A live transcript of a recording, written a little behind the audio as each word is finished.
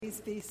Please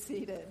be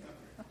seated.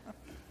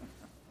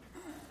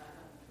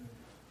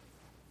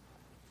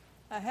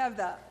 I have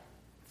the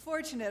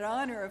fortunate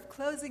honor of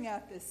closing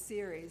out this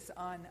series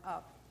on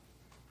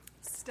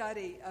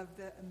study of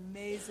the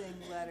amazing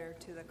letter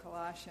to the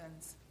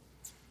Colossians.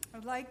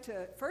 I'd like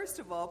to, first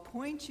of all,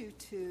 point you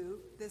to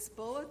this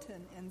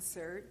bulletin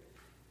insert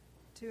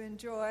to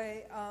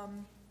enjoy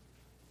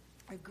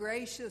a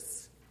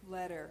gracious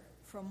letter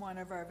from one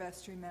of our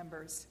vestry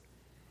members.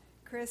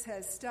 Chris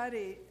has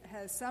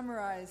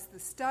summarized the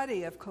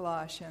study of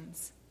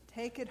Colossians.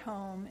 Take it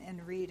home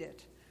and read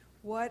it.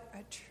 What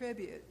a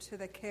tribute to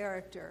the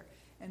character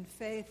and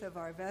faith of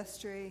our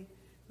vestry,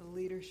 the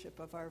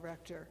leadership of our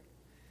rector.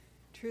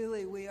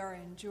 Truly, we are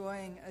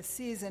enjoying a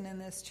season in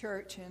this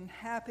church in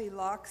happy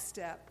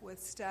lockstep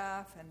with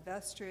staff and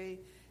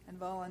vestry and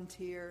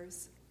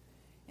volunteers.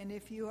 And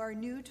if you are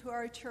new to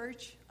our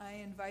church, I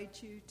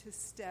invite you to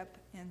step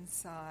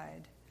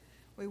inside.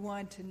 We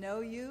want to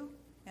know you,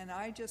 and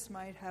I just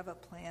might have a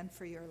plan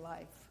for your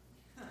life.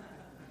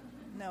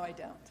 No, I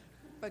don't,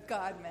 but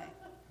God may.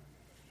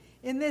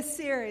 In this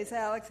series,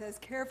 Alex has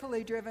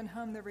carefully driven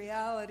home the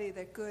reality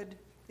that good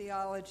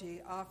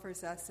theology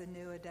offers us a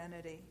new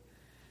identity.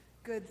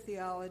 Good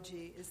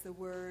theology is the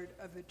word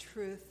of a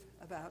truth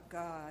about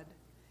God,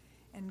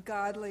 and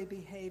godly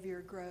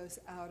behavior grows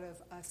out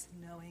of us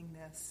knowing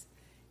this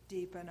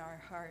deep in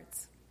our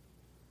hearts.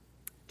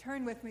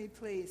 Turn with me,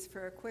 please,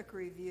 for a quick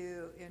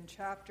review in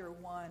chapter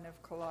 1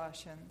 of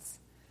Colossians,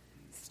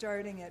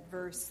 starting at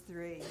verse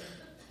 3.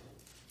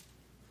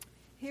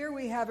 Here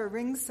we have a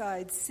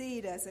ringside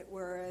seat, as it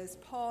were, as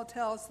Paul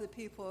tells the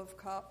people of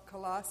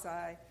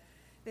Colossae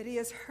that he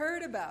has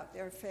heard about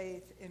their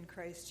faith in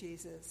Christ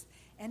Jesus,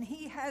 and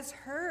he has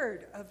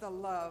heard of the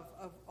love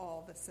of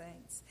all the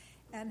saints,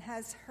 and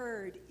has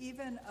heard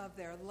even of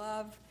their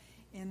love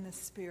in the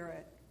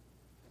Spirit.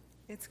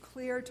 It's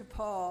clear to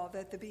Paul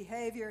that the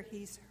behavior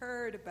he's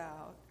heard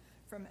about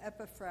from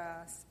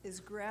Epaphras is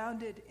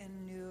grounded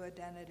in new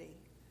identity.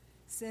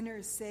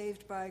 Sinners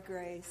saved by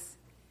grace,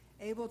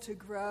 able to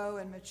grow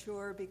and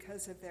mature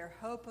because of their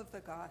hope of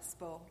the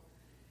gospel,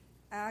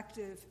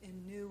 active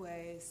in new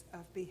ways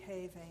of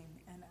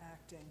behaving and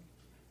acting.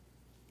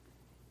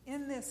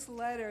 In this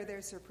letter,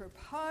 there's a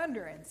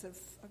preponderance of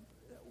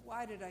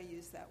why did I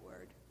use that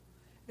word?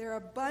 There are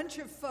a bunch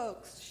of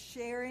folks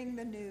sharing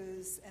the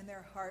news and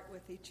their heart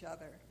with each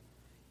other.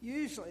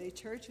 Usually,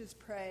 churches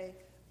pray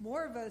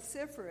more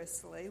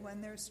vociferously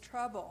when there's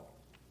trouble.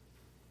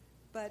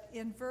 But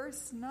in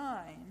verse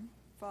 9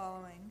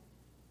 following,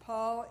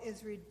 Paul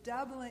is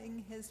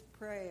redoubling his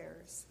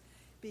prayers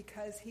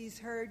because he's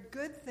heard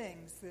good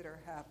things that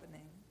are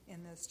happening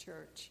in this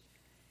church.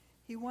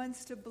 He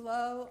wants to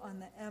blow on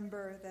the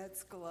ember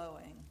that's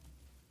glowing.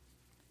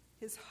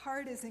 His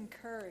heart is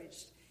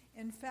encouraged.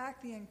 In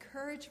fact, the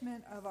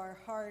encouragement of our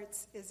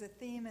hearts is a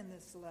theme in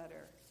this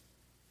letter.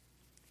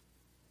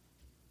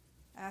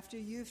 After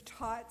you've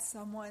taught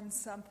someone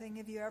something,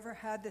 have you ever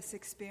had this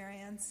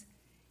experience?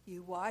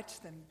 You watch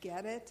them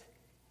get it,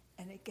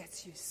 and it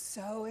gets you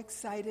so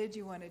excited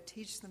you want to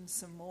teach them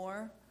some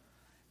more.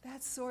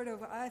 That's sort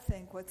of, I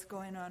think, what's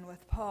going on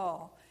with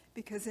Paul,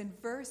 because in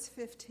verse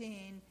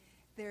 15,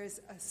 there's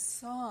a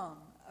song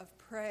of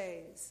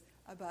praise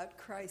about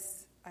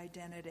Christ's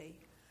identity.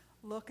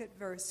 Look at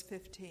verse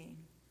 15.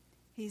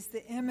 He's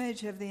the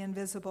image of the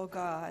invisible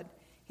God.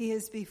 He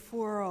is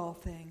before all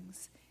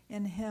things.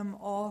 In him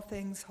all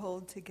things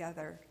hold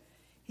together.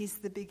 He's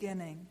the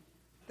beginning,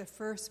 the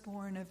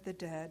firstborn of the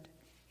dead.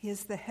 He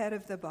is the head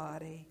of the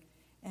body,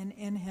 and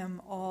in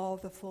him all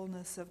the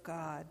fullness of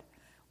God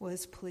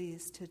was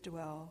pleased to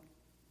dwell.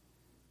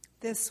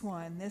 This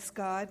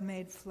God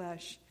made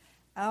flesh,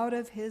 out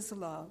of his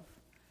love,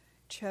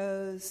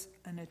 chose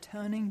an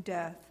atoning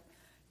death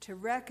to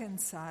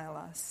reconcile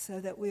us so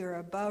that we are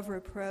above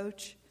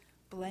reproach,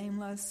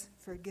 blameless,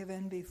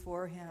 forgiven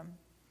before him.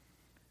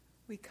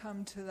 We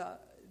come to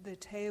the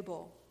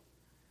table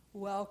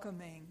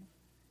welcoming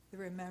the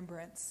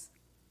remembrance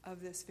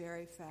of this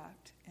very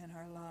fact in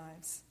our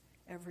lives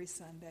every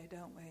Sunday,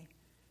 don't we?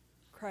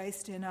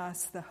 Christ in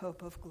us, the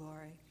hope of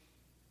glory.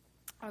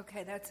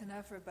 Okay, that's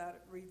enough about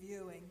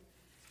reviewing.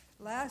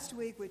 Last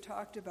week we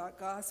talked about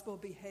gospel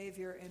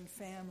behavior in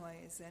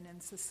families and in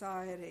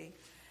society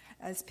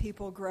as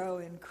people grow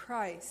in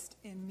Christ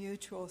in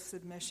mutual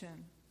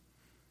submission.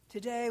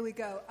 Today we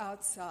go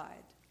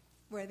outside,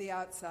 where the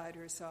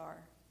outsiders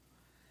are.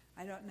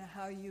 I don't know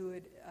how you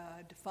would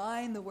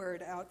define the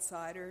word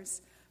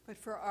outsiders, but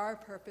for our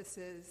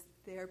purposes,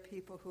 they're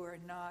people who are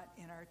not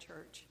in our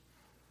church.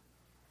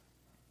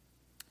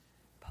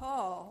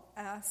 Paul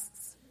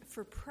asks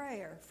for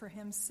prayer for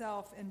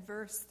himself in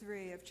verse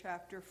 3 of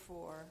chapter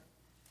 4,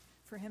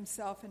 for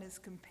himself and his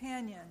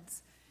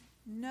companions.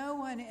 No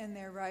one in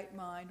their right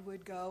mind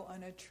would go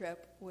on a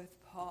trip with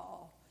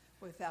Paul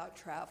without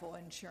travel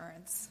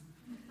insurance.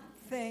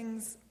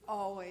 Things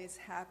always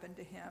happen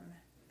to him.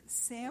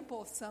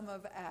 Sample some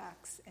of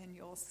Acts and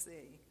you'll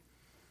see.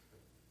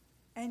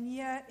 And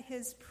yet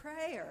his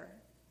prayer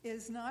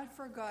is not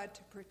for God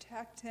to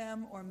protect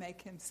him or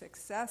make him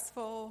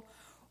successful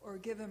or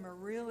give him a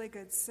really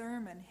good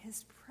sermon.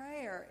 His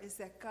prayer is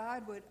that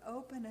God would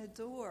open a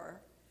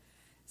door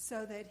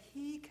so that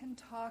he can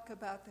talk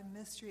about the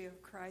mystery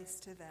of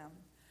Christ to them.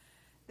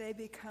 They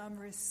become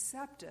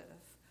receptive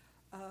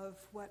of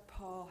what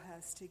Paul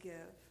has to give.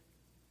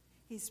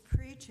 He's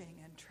preaching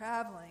and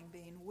traveling,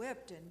 being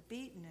whipped and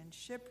beaten and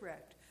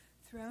shipwrecked,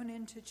 thrown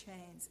into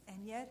chains,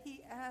 and yet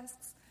he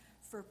asks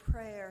for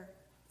prayer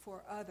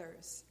for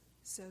others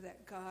so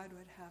that God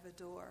would have a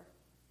door.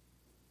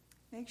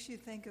 Makes you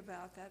think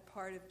about that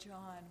part of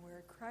John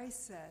where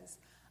Christ says,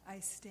 I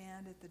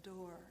stand at the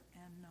door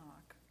and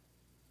knock.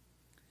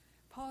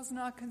 Paul's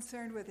not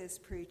concerned with his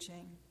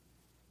preaching.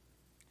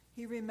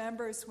 He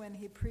remembers when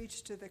he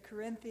preached to the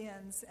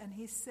Corinthians, and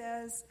he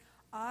says,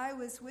 I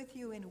was with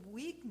you in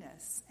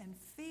weakness and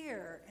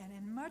fear and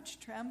in much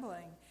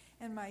trembling,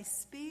 and my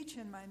speech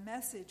and my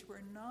message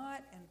were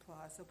not in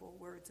plausible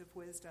words of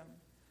wisdom,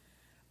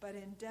 but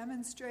in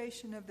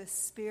demonstration of the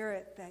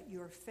Spirit, that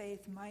your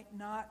faith might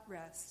not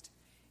rest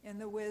in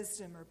the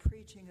wisdom or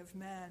preaching of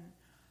men,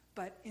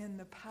 but in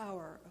the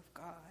power of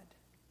God.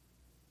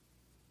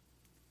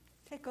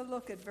 Take a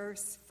look at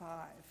verse 5,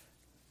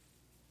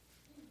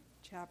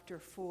 chapter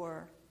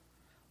 4.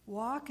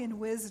 Walk in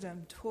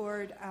wisdom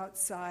toward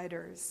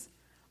outsiders.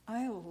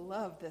 I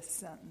love this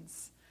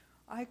sentence.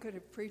 I could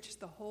have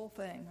preached the whole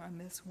thing on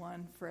this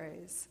one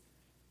phrase.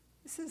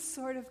 This is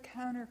sort of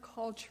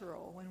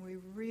countercultural when we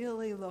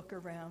really look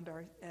around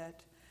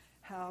at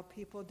how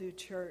people do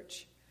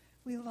church.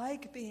 We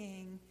like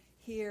being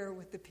here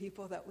with the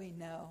people that we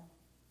know.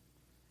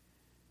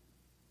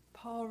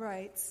 Paul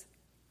writes,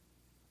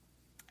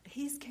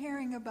 he's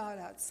caring about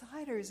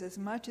outsiders as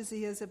much as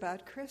he is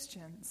about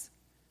Christians.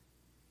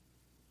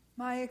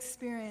 My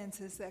experience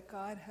is that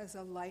God has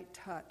a light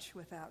touch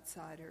with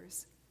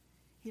outsiders.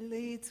 He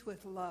leads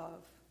with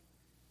love.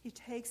 He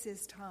takes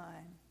his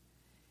time.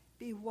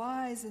 Be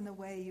wise in the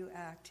way you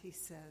act, he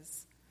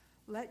says.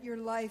 Let your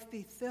life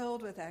be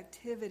filled with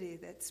activity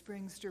that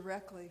springs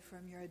directly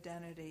from your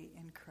identity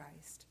in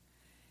Christ.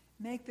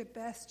 Make the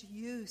best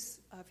use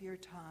of your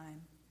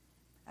time.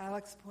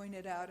 Alex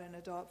pointed out in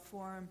Adult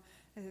Forum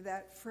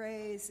that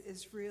phrase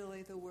is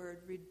really the word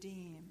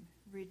redeem.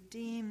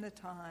 Redeem the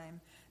time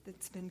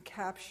that's been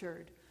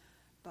captured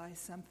by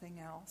something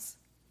else.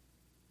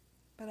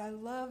 But I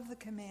love the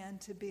command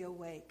to be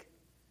awake,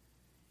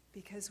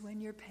 because when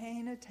you're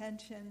paying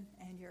attention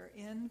and you're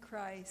in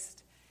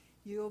Christ,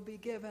 you'll be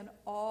given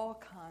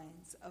all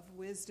kinds of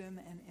wisdom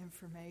and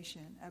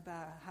information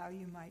about how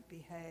you might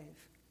behave.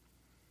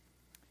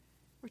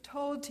 We're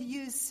told to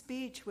use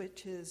speech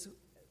which is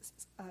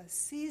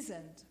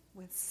seasoned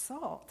with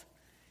salt,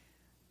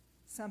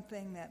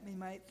 something that we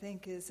might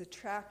think is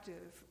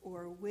attractive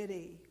or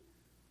witty,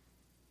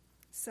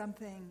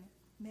 something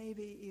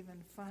maybe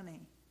even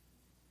funny.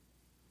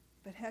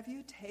 But have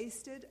you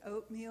tasted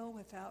oatmeal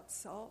without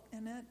salt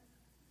in it?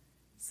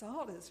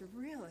 Salt is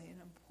really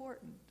an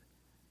important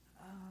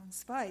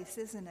spice,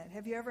 isn't it?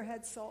 Have you ever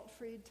had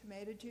salt-free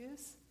tomato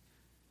juice?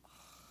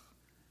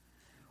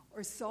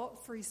 Or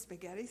salt-free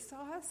spaghetti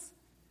sauce?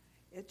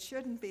 It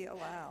shouldn't be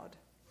allowed.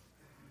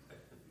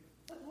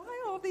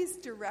 Why all these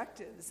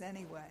directives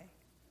anyway?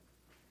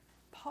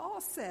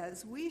 Paul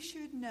says we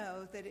should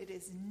know that it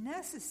is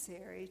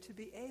necessary to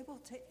be able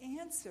to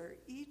answer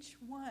each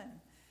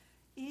one,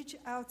 each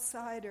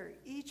outsider,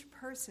 each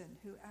person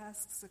who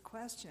asks a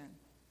question.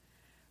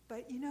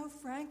 But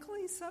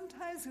frankly,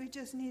 sometimes we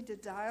just need to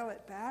dial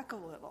it back a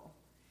little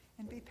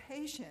and be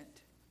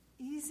patient.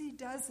 Easy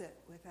does it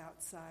with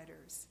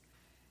outsiders.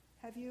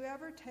 Have you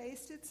ever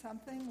tasted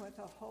something with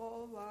a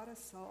whole lot of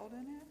salt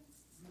in it?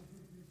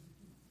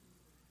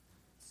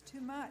 It's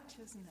too much,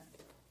 isn't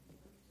it?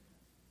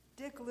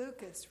 Dick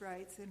Lucas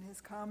writes in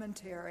his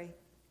commentary,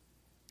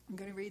 I'm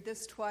going to read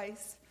this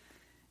twice.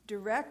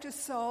 Direct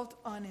assault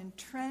on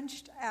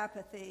entrenched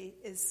apathy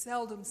is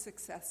seldom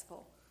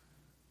successful.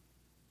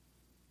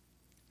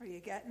 Are you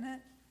getting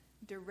it?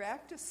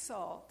 Direct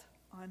assault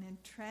on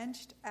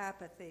entrenched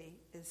apathy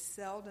is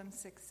seldom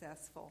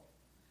successful.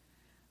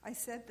 I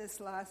said this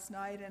last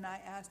night, and I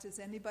asked, does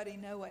anybody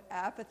know what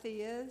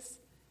apathy is?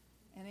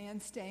 And Ann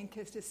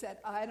Stainkist has said,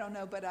 I don't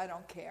know, but I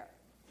don't care.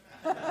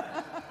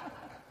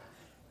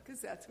 Because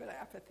that's what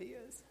apathy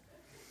is.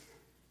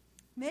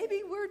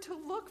 Maybe we're to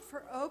look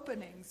for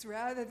openings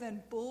rather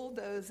than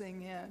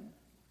bulldozing in.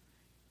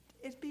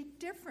 It'd be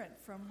different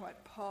from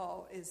what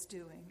Paul is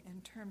doing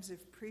in terms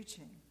of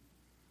preaching.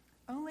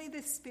 Only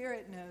the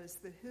Spirit knows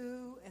the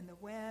who and the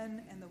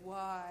when and the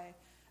why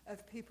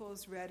of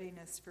people's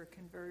readiness for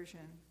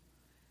conversion.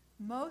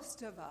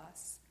 Most of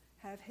us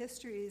have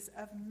histories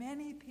of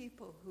many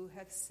people who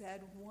have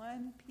said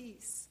one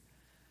piece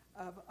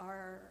of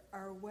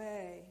our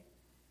way.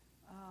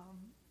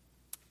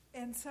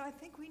 And so I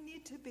think we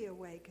need to be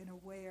awake and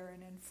aware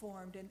and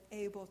informed and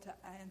able to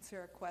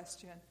answer a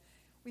question.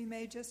 We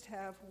may just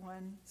have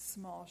one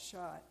small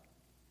shot.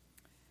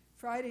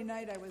 Friday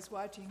night I was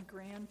watching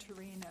Gran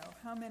Torino.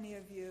 How many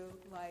of you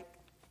like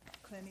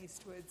Clint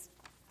Eastwood's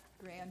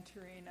Gran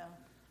Torino?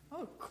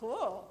 Oh,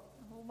 cool.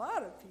 A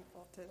lot of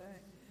people today.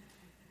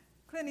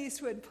 Clint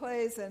Eastwood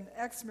plays an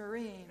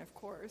ex-Marine, of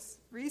course,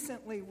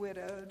 recently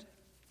widowed,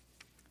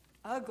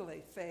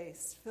 ugly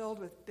face filled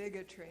with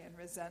bigotry and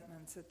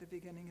resentments at the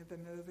beginning of the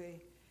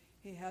movie.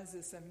 He has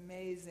this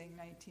amazing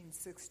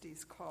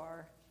 1960s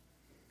car.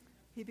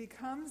 He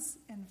becomes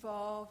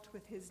involved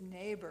with his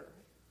neighbor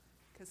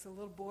because the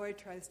little boy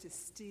tries to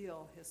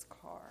steal his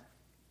car.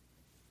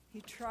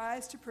 He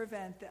tries to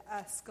prevent the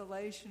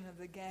escalation of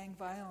the gang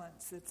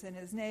violence that's in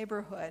his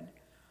neighborhood,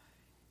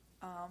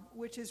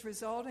 which is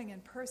resulting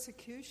in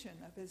persecution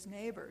of his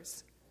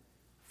neighbors.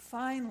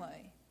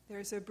 Finally,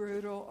 there's a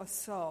brutal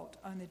assault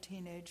on the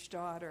teenage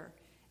daughter,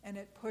 and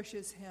it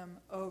pushes him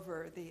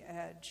over the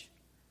edge.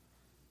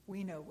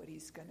 We know what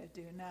he's going to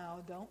do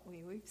now, don't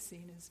we? We've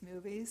seen his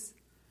movies.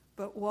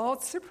 But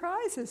Walt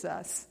surprises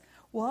us.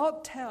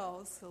 Walt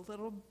tells the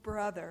little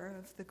brother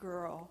of the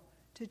girl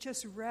to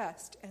just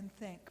rest and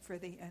think for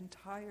the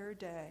entire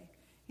day.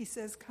 He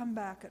says, come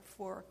back at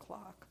 4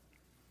 o'clock.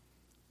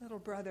 Little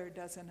brother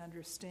doesn't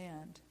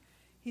understand.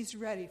 He's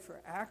ready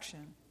for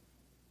action.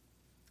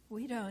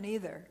 We don't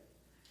either.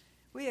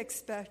 We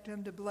expect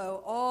him to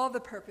blow all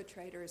the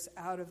perpetrators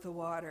out of the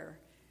water.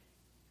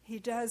 He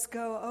does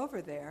go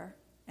over there,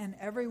 and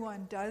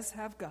everyone does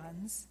have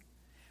guns.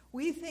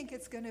 We think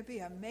it's going to be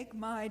a make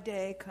my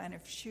day kind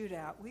of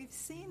shootout. We've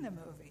seen the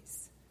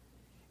movies.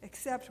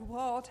 Except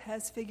Walt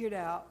has figured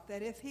out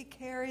that if he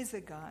carries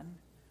a gun,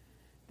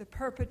 the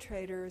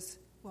perpetrators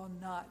will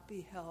not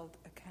be held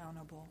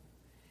accountable.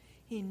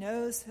 He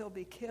knows he'll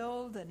be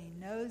killed, and he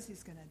knows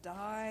he's going to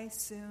die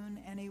soon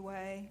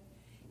anyway.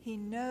 He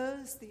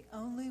knows the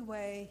only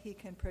way he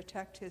can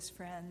protect his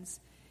friends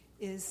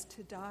is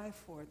to die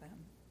for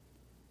them.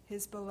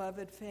 His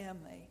beloved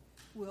family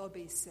will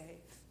be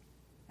safe,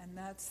 and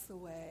that's the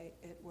way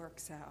it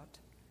works out.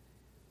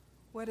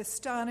 What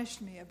astonished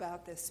me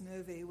about this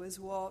movie was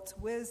Walt's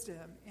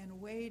wisdom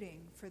in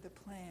waiting for the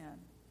plan.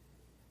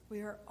 We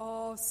are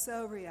all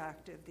so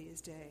reactive these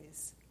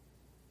days,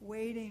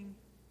 waiting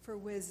for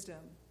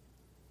wisdom,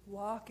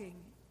 walking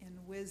in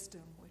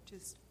wisdom, which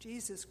is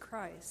Jesus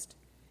Christ,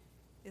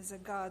 is a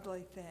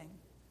godly thing.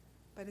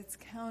 But it's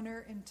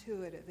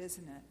counterintuitive,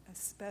 isn't it?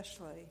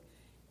 Especially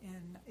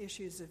in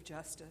issues of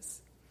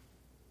justice.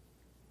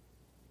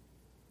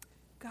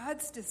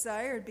 God's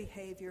desired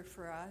behavior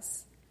for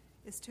us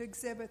is to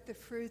exhibit the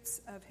fruits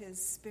of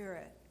his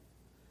Spirit.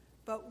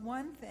 But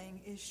one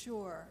thing is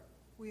sure,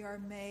 we are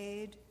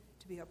made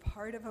to be a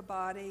part of a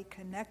body,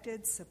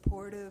 connected,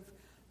 supportive,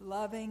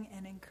 loving,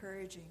 and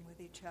encouraging with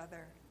each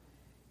other.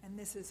 And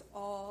this is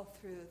all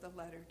through the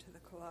letter to the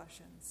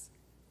Colossians.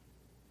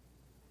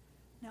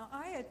 Now,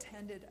 I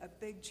attended a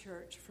big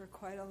church for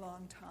quite a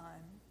long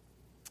time.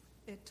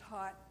 It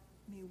taught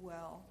me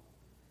well.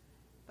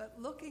 But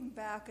looking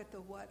back at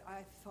what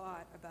I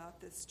thought about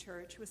this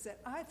church was that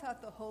I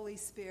thought the Holy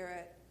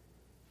Spirit,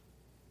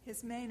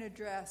 his main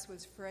address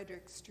was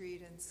Frederick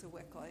Street in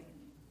Sewickley.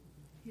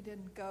 He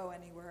didn't go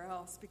anywhere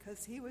else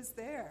because he was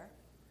there.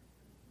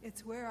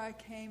 It's where I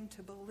came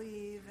to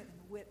believe and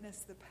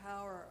witness the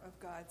power of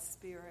God's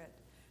Spirit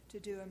to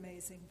do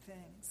amazing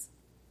things.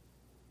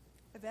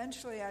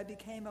 Eventually, I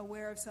became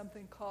aware of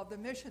something called the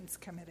Missions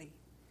Committee.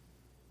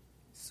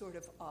 Sort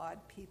of odd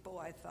people,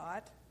 I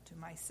thought, to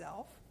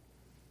myself.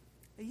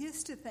 I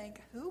used to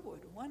think, who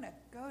would want to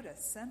go to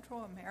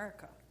Central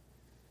America?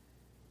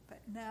 But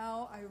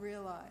now I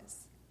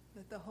realize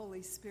that the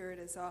Holy Spirit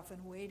is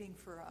often waiting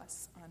for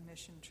us on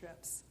mission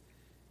trips.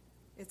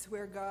 It's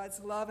where God's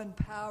love and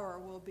power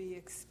will be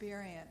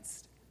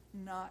experienced,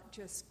 not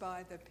just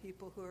by the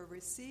people who are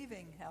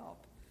receiving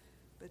help,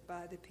 but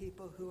by the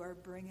people who are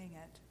bringing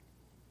it.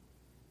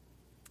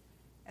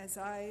 As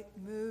I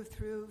moved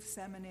through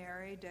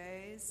seminary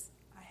days,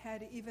 I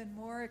had even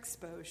more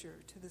exposure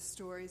to the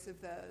stories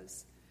of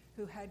those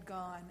who had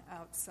gone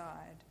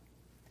outside.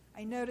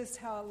 I noticed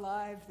how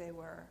alive they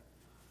were.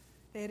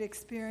 They had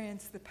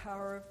experienced the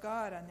power of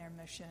God on their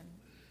mission.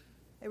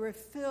 They were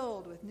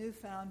filled with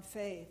newfound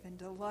faith and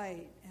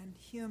delight and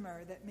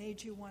humor that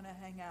made you want to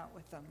hang out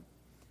with them.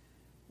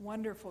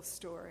 Wonderful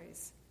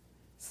stories.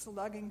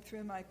 Slugging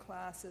through my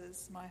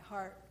classes, my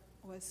heart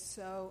was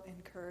so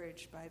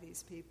encouraged by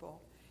these people,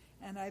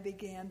 and I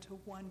began to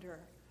wonder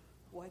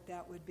what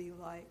that would be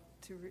like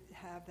to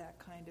have that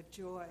kind of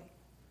joy.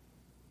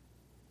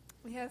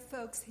 We have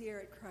folks here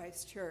at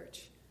Christ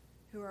Church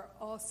who are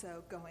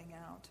also going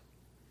out.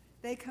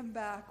 They come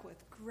back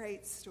with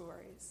great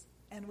stories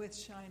and with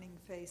shining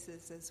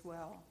faces as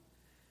well.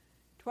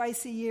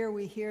 Twice a year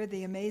we hear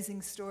the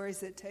amazing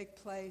stories that take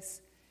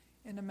place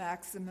in a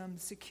maximum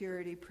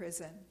security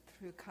prison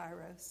through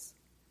Kairos.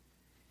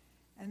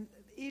 And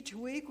each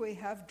week we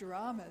have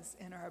dramas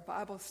in our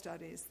Bible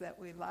studies that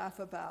we laugh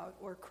about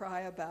or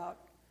cry about.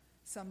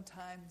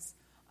 Sometimes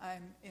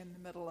I'm in the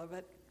middle of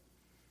it.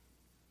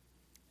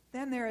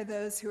 Then there are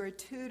those who are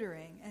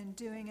tutoring and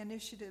doing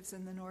initiatives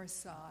in the North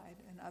Side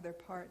and other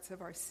parts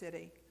of our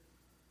city.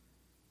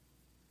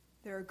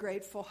 There are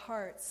grateful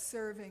hearts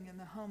serving in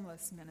the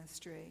homeless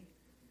ministry.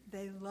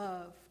 They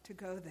love to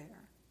go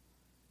there.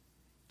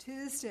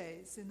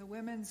 Tuesdays in the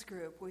women's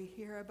group, we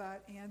hear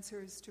about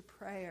answers to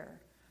prayer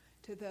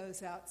to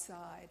those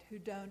outside who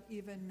don't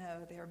even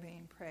know they're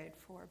being prayed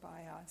for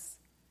by us.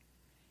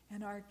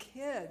 And our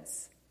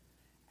kids,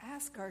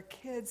 ask our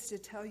kids to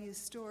tell you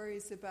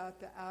stories about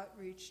the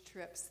outreach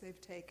trips they've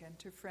taken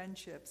to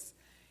friendships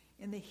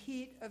in the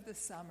heat of the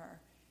summer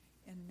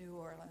in New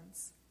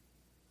Orleans.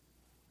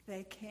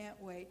 They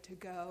can't wait to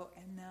go,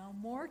 and now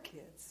more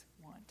kids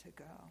want to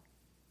go.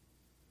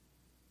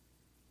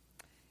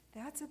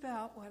 That's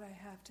about what I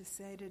have to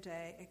say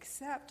today,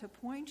 except to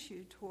point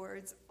you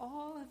towards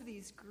all of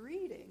these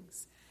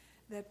greetings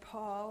that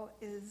Paul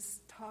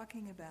is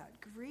talking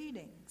about.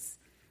 Greetings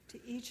to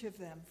each of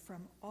them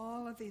from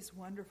all of these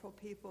wonderful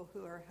people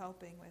who are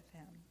helping with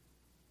him.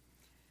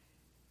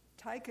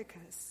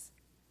 Tychicus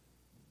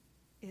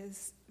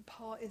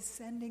Paul is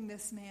sending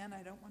this man,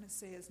 I don't want to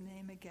say his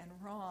name again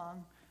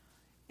wrong,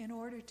 in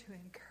order to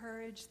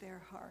encourage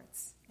their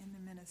hearts in the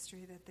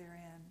ministry that they're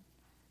in.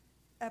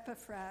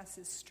 Epaphras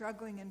is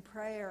struggling in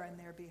prayer on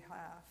their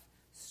behalf.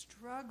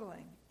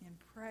 Struggling in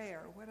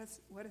prayer. What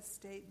a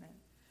statement.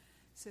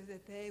 So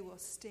that they will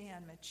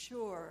stand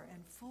mature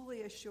and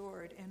fully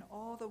assured in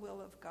all the will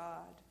of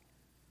God.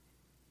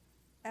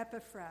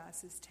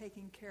 Epaphras is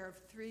taking care of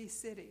 3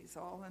 cities,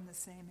 all in the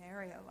same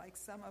area, like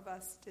some of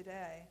us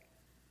today.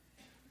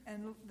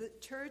 And the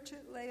church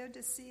at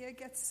Laodicea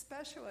gets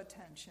special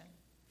attention.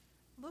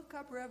 Look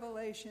up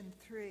Revelation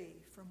 3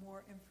 for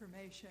more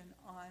information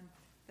on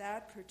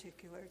that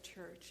particular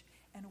church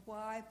and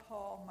why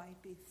Paul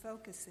might be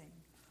focusing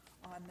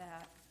on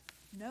that.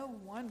 No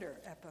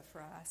wonder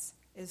Epaphras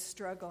is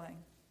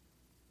struggling.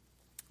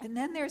 And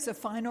then there's a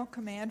final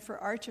command for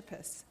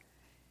Archippus.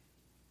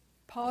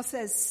 Paul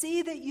says,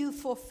 "See that you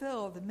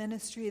fulfill the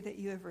ministry that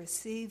you have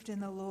received in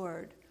the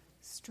Lord."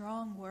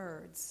 Strong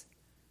words.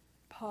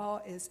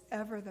 Paul is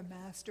ever the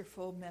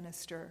masterful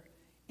minister,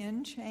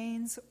 in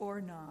chains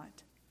or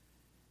not.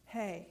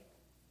 Hey,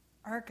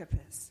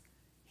 Archippus,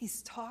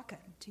 he's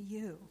talking to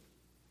you.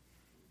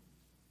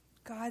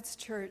 God's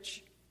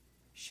church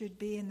should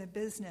be in the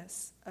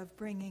business of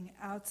bringing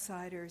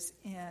outsiders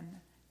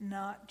in,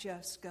 not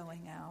just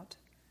going out.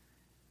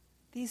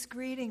 These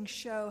greetings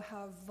show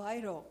how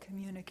vital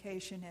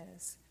communication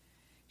is.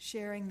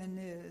 Sharing the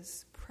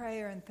news,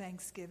 prayer and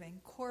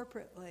thanksgiving,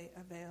 corporately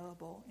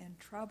available in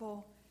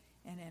trouble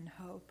and in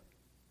hope.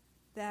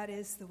 That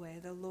is the way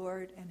the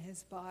Lord and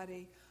his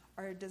body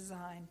are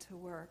designed to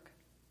work.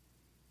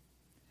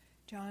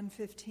 John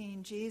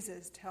 15,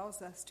 Jesus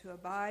tells us to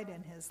abide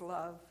in his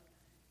love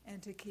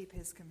and to keep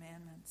his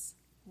commandments.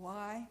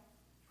 Why?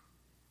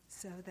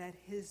 So that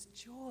his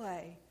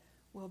joy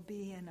will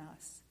be in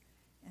us,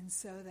 and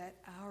so that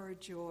our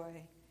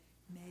joy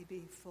may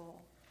be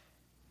full.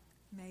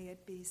 May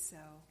it be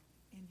so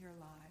in your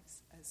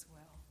lives as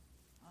well.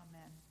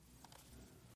 Amen.